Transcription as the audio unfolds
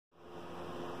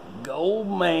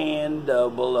Goldman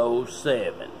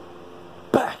 007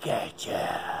 back at ya.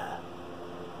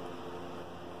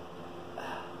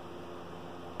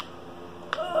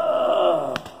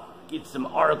 Get some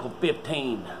Article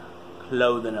 15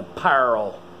 clothing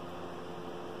apparel.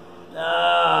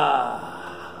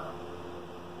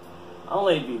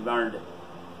 Only if you've earned it.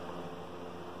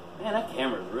 Man, that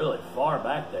camera's really far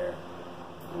back there.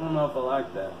 I don't know if I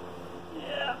like that.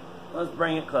 Yeah, let's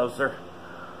bring it closer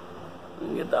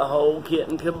and get the whole kit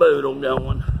and caboodle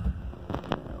going.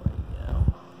 There we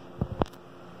go.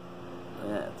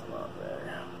 That's a lot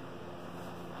better.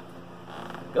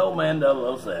 Goldman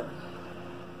 007.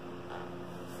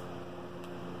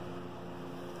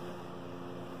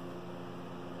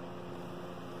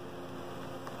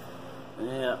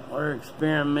 Yeah, we're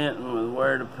experimenting with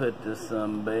where to put this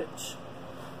bitch.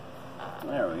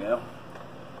 There we go.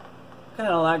 Kind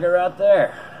of like it right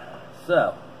there.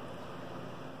 So,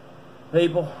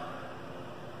 people,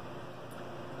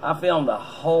 I filmed a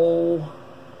whole,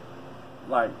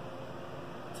 like,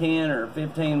 10 or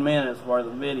 15 minutes worth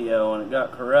of video and it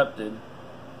got corrupted.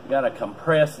 Got to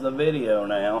compress the video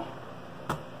now.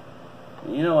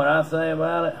 And you know what I say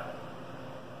about it?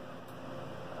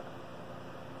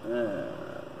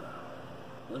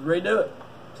 Let's redo it.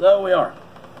 So we are.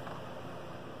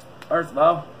 First of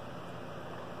all,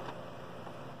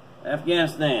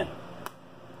 Afghanistan.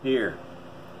 Here.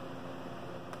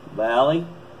 Valley.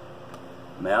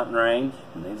 Mountain range.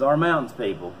 And these are mountains,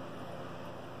 people.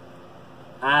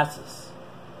 ISIS.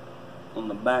 On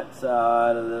the back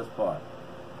side of this part.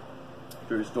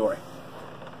 True story.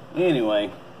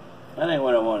 Anyway, that ain't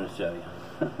what I wanted to show you.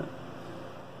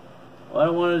 What I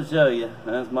wanted to show you,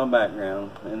 that's my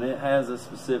background, and it has a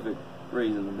specific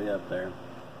reason to be up there.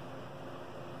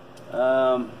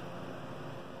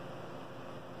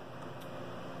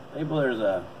 People, there's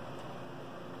a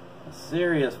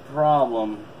serious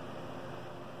problem.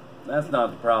 That's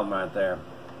not the problem right there.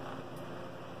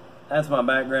 That's my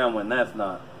background when that's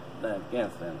not the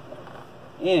Afghanistan.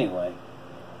 Anyway,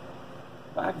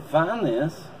 if I can find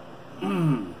this.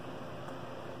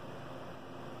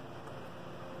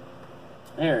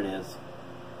 There it is.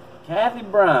 Kathy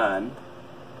Bryan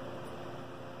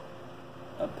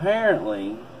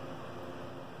apparently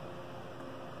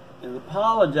is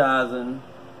apologizing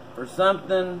for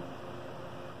something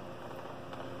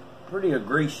pretty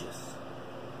egregious.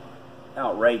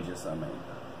 Outrageous, I mean.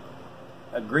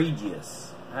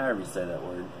 Egregious. However you say that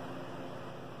word.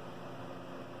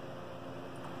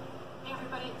 Hey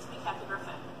everybody, it's me, Kathy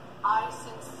Griffin. I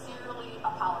sincerely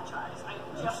apologize. I am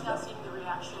just now seeing the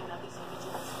reaction of these images.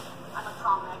 I'm a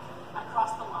comic. I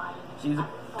crossed the line. She's a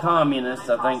communist,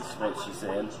 I think is what she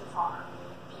said. Too far.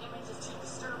 The image is too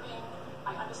disturbing.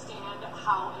 I understand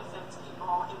how it affects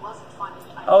people. It wasn't funny.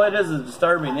 Oh, it is a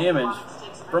disturbing image.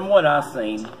 From what I've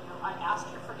seen, I asked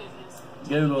your forgiveness.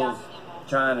 Google's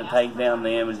trying to take down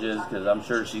the images because I'm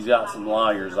sure she's got some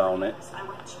lawyers on it. I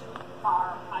went too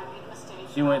far. I made a mistake.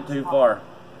 She went too far.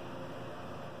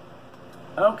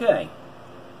 Okay.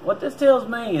 What this tells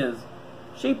me is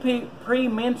she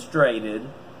pre-menstruated.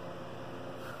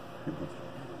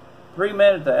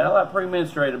 Premeditated. I like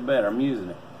premenstruated better. I'm using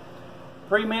it.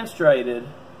 Premenstruated.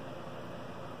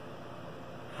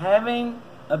 Having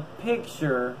a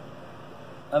picture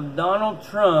of Donald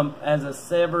Trump as a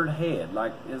severed head.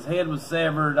 Like his head was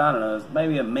severed. I don't know. It's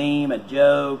maybe a meme, a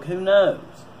joke. Who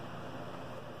knows?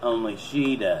 Only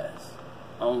she does.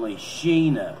 Only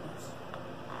she knows.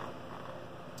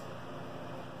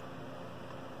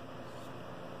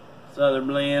 Southern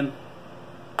blend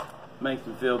makes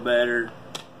me feel better.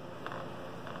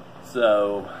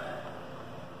 So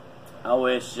I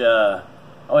wish I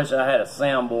had a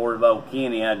soundboard of old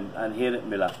Kenny. I'd hit it and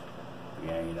be like,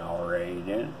 "You ain't already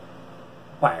done.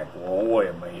 Pack one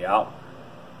with me, y'all."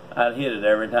 I'd hit it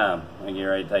every time I get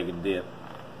ready to take a dip.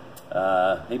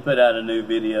 He put out a new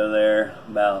video there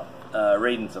about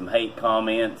reading some hate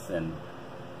comments, and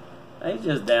he's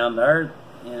just down to earth,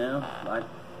 you know, like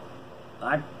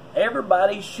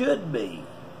everybody should be.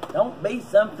 Don't be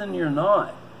something you're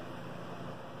not.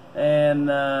 And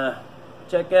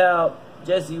check out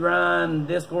Jesse Ryan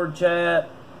Discord chat.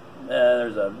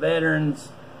 There's a veterans,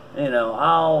 you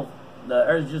know,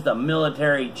 there's just a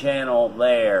military channel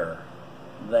there.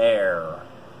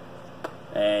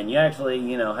 And you actually,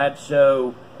 you know, have to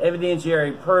show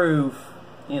evidentiary proof.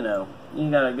 You know,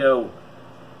 you gotta go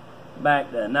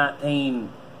back to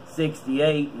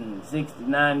 1968 and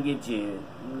 69, get you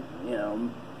know,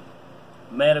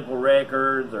 medical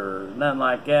records or nothing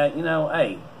like that. You know,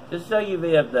 hey, just show you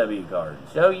VFW card.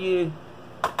 Show you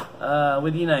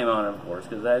with your name on it, of course,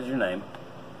 because that's your name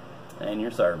and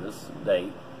your service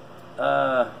date.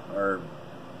 or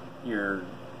your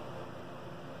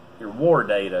war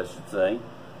date, I should say.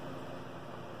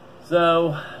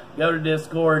 So, go to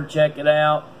Discord, check it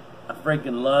out. I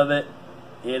freaking love it.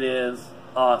 It is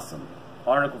awesome.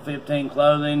 Article 15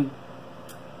 clothing.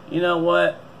 You know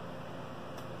what?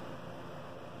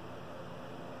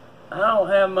 I don't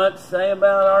have much to say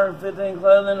about Article 15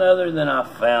 clothing other than I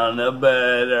found a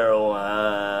better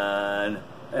one.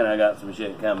 And I got some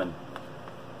shit coming.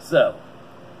 So,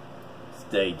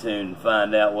 stay tuned to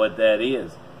find out what that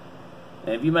is.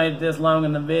 And if you made it this long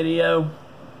in the video,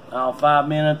 all 5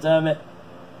 minutes of it,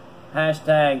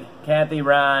 hashtag Kathy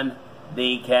Ryan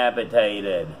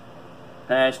decapitated.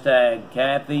 Hashtag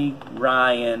Kathy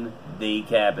Ryan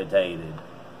decapitated.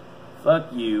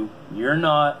 Fuck you. You're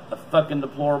not a fucking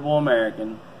deplorable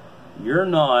American. You're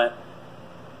not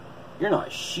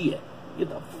shit. Get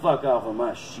the fuck off of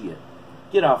my shit.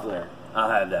 Get off of there.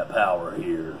 I have that power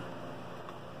here.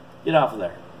 Get off of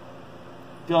there.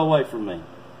 Go away from me.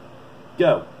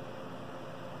 Go.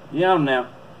 You know now.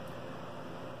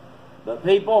 But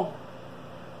people,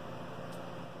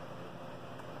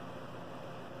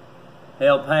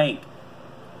 help Hank,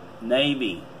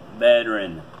 Navy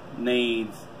veteran,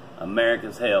 needs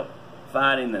America's help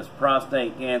fighting this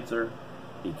prostate cancer.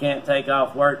 He can't take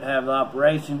off work to have the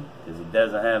operation because he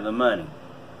doesn't have the money.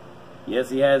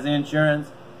 Yes, he has insurance,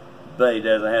 but he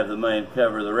doesn't have the money to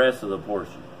cover the rest of the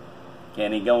portion.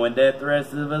 Can he go in debt the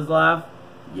rest of his life?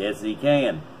 Yes, he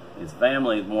can. His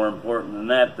family is more important than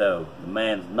that, though. The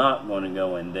man's not going to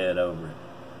go in debt over it.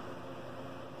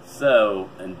 So,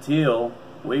 until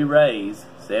we raise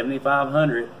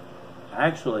 $7,500,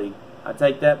 actually, I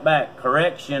take that back.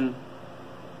 Correction.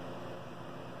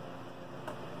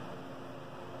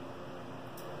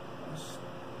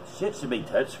 Shit should be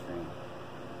touchscreen.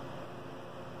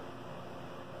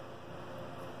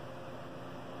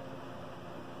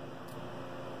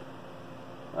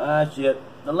 Shit.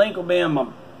 The link will be in my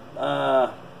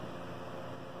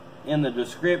in the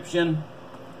description,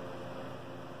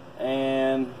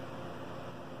 and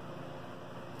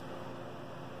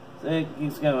see, it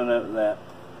keeps coming up with that,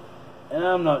 and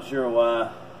I'm not sure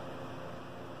why,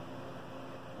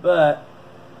 but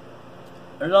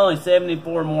there's only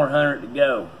 74 more hundred to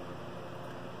go.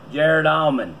 Jared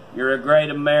Allman, you're a great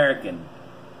American.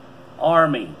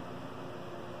 Army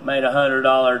made a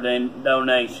 $100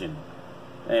 donation,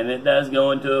 and it does go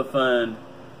into a fund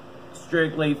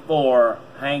strictly for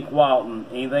Hank Walton.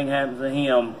 Anything happens to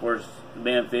him, of course, the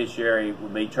beneficiary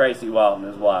would be Tracy Walton,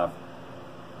 his wife,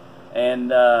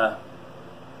 and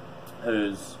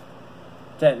who's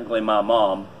technically my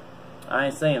mom. I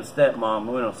ain't saying stepmom.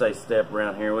 We don't say step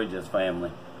around here. We just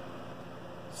family.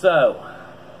 So,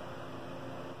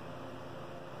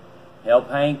 help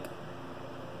Hank.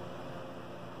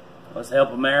 Let's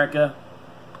help America.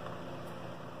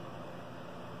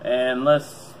 And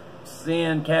let's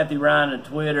send Kathy Ryan a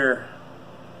Twitter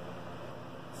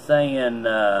saying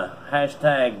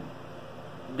hashtag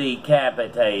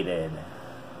decapitated.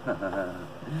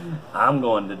 I'm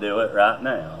going to do it right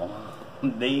now.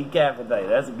 Decapitated.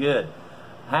 That's good.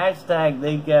 Hashtag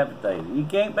decapitated. You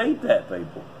can't beat that,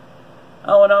 people.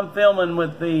 Oh, and I'm filming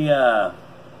with the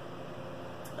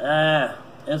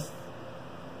it's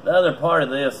the other part of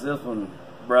this one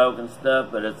broke and stuff,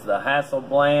 but it's the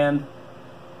Hasselblad.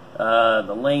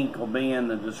 The link will be in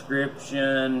the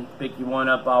description. Pick you one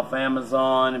up off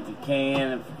Amazon if you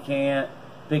can. If you can't,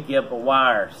 pick you up a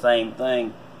wire. Same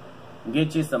thing. And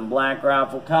get you some Black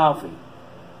Rifle coffee.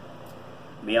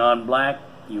 Beyond black,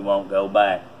 you won't go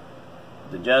back.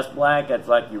 The Just Black, that's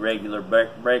like your regular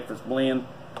breakfast blend.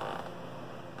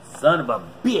 Son of a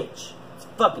bitch. It's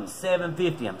fucking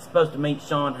 7:50. I'm supposed to meet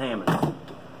Sean Hammond.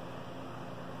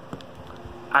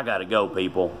 I gotta go,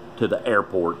 people, to the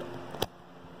airport.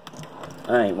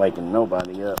 I ain't waking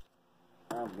nobody up.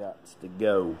 I've got to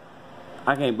go.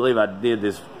 I can't believe I did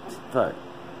this. Fuck.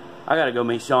 I gotta go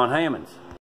meet Sean Hammonds.